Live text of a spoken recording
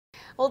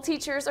Well,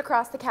 teachers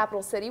across the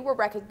capital city were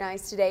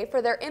recognized today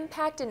for their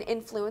impact and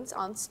influence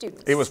on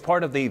students. It was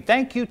part of the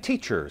Thank You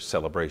Teachers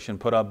celebration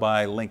put up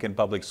by Lincoln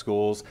Public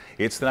Schools.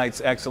 It's tonight's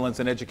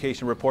Excellence in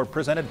Education report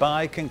presented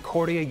by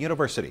Concordia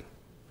University.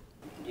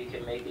 You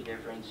can make a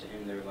difference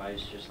in their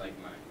lives just like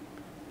mine.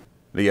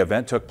 The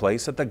event took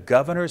place at the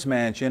Governor's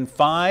Mansion.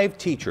 5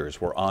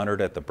 teachers were honored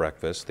at the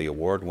breakfast. The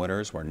award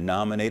winners were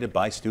nominated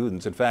by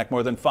students. In fact,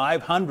 more than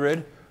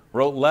 500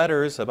 wrote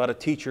letters about a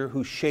teacher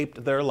who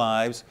shaped their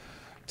lives.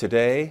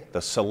 Today,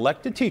 the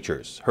selected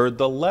teachers heard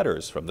the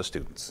letters from the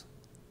students.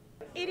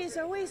 It is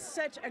always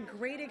such a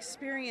great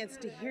experience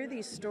to hear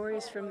these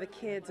stories from the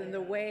kids and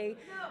the way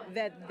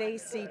that they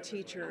see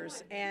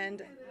teachers,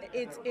 and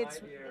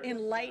it's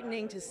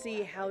enlightening to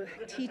see how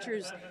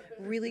teachers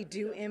really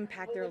do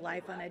impact their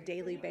life on a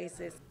daily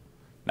basis.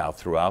 Now,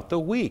 throughout the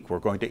week, we're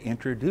going to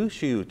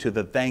introduce you to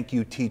the Thank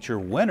You Teacher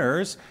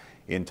winners.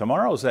 In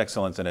tomorrow's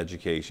Excellence in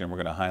Education, we're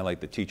going to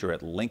highlight the teacher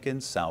at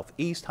Lincoln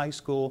Southeast High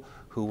School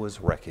who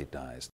was recognized.